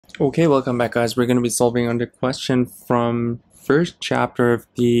Okay, welcome back guys. We're going to be solving on the question from first chapter of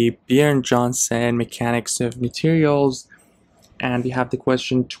the Johnston mechanics of materials, and we have the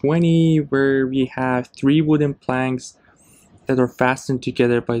question 20 where we have three wooden planks that are fastened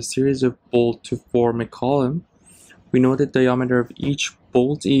together by a series of bolts to form a column. We know the diameter of each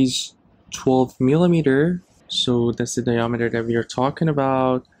bolt is 12 millimeter, so that's the diameter that we are talking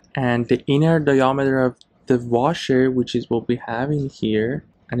about, and the inner diameter of the washer, which is what we have in here.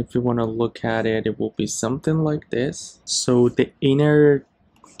 And if you want to look at it, it will be something like this. So the inner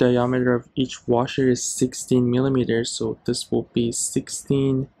diameter of each washer is 16 millimeters. So this will be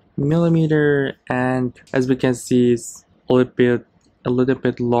 16 millimeter, and as we can see, it's a little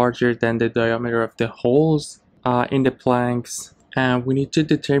bit larger than the diameter of the holes in the planks. And we need to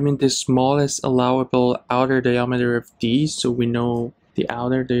determine the smallest allowable outer diameter of D. So we know the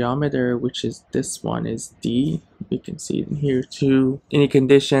outer diameter, which is this one, is D. We can see it in here too. In a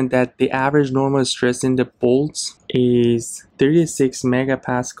condition that the average normal stress in the bolts is 36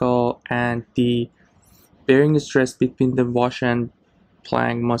 megapascal and the bearing stress between the washer and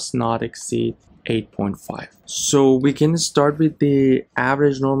plank must not exceed 8.5. So we can start with the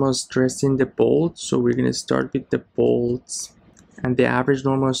average normal stress in the bolts. So we're going to start with the bolts, and the average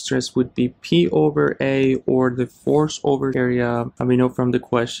normal stress would be P over A, or the force over area. And we know from the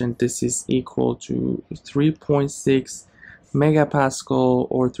question this is equal to 3.6 megapascal,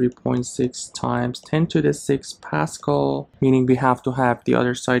 or 3.6 times 10 to the 6 pascal, meaning we have to have the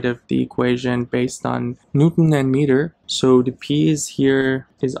other side of the equation based on Newton and meter. So the P is here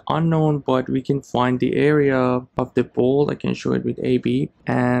is unknown, but we can find the area of the bolt. I can show it with AB,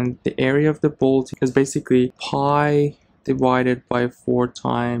 and the area of the bolt is basically pi divided by 4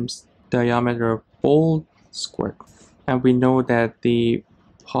 times diameter of bolt squared. And we know that the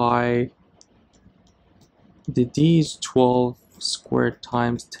D is 12 squared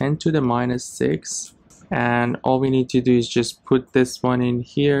times 10 to the minus 6, and all we need to do is just put this one in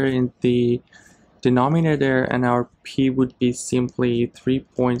here in the denominator, and our P would be simply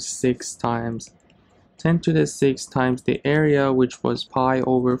 3.6 times 10 to the 6 times the area, which was pi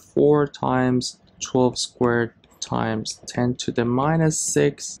over 4 times 12 squared times 10 to the minus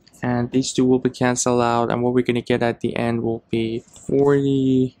 6, and these two will be cancelled out, and what we're going to get at the end will be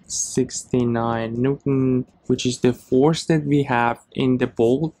 4069 Newton, which is the force that we have in the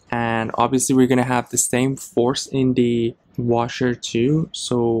bolt. And obviously we're going to have the same force in the washer too.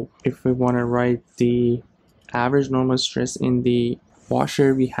 So if we want to write the average normal stress in the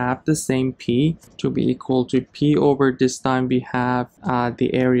washer, we have the same P to be equal to P over, this time we have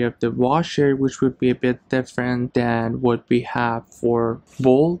the area of the washer, which would be a bit different than what we have for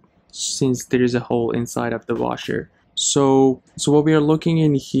bolt, since there is a hole inside of the washer. So what we are looking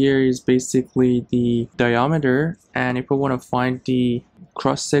in here is basically the diameter, and if we want to find the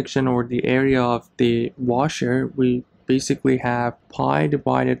cross section or the area of the washer, we basically have pi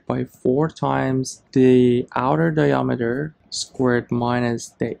divided by 4 times the outer diameter squared minus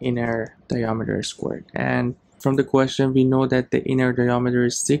the inner diameter squared. And from the question we know that the inner diameter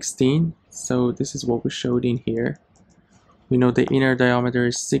is 16, so this is what we showed in here. We know the inner diameter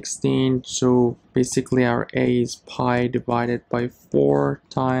is 16, so basically our A is pi divided by 4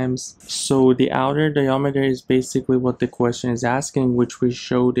 times. So the outer diameter is basically what the question is asking, which we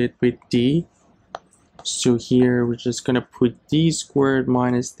showed it with D. So here we're just going to put D squared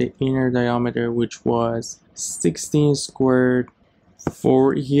minus the inner diameter, which was 16 squared.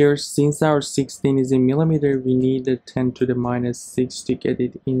 For here, since our 16 is in millimeter, we need the 10 to the minus 6 to get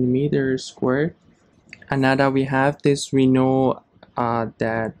it in meters squared. And now that we have this, we know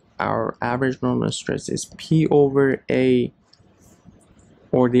that our average normal stress is P over A,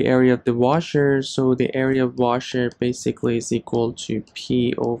 or the area of the washer. So the area of washer basically is equal to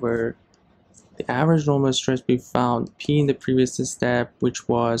P over the average normal stress we found, P in the previous step, which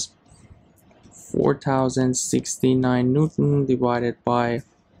was 4069 Newton, divided by,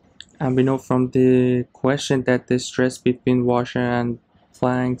 and we know from the question that the stress between washer and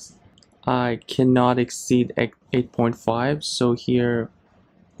planks cannot exceed 8.5. so here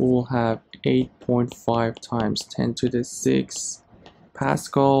we'll have 8.5 times 10 to the 6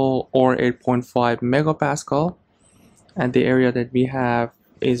 pascal, or 8.5 megapascal, and the area that we have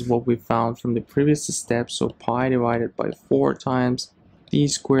is what we found from the previous step. So pi divided by 4 times D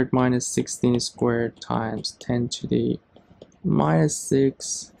squared minus 16 squared times 10 to the minus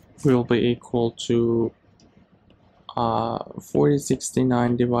 6 will be equal to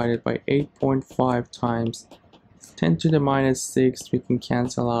 4069 divided by 8.5 times 10 to the minus 6. We can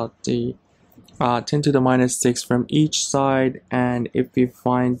cancel out the 10 to the minus 6 from each side, and if we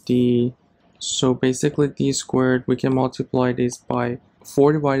find the, so basically D squared, we can multiply this by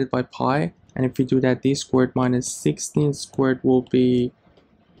 4 divided by pi, and if we do that, d squared minus 16 squared will be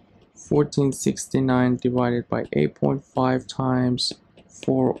 1469 divided by 8.5 times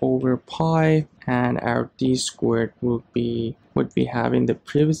 4 over pi, and our d squared will be what we have in the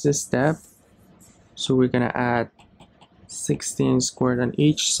previous step. So we're gonna add 16 squared on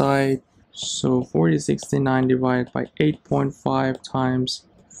each side. So 4069 divided by 8.5 times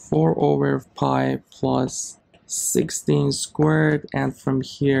 4 over pi plus 16 squared, and from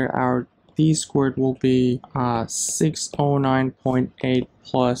here our d squared will be 609.8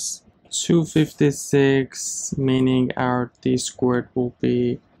 plus 256, meaning our d squared will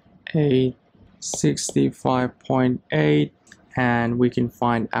be 865.8, and we can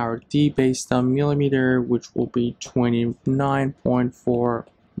find our d based on millimeter, which will be 29.4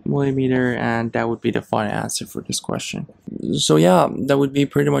 millimeter, and that would be the final answer for this question. So yeah, that would be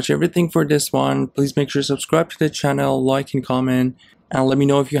pretty much everything for this one. Please make sure to subscribe to the channel, like and comment, and let me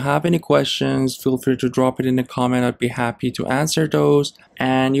know if you have any questions. Feel free to drop it in the comment. I'd be happy to answer those.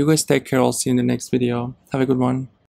 And you guys take care. I'll see you in the next video. Have a good one.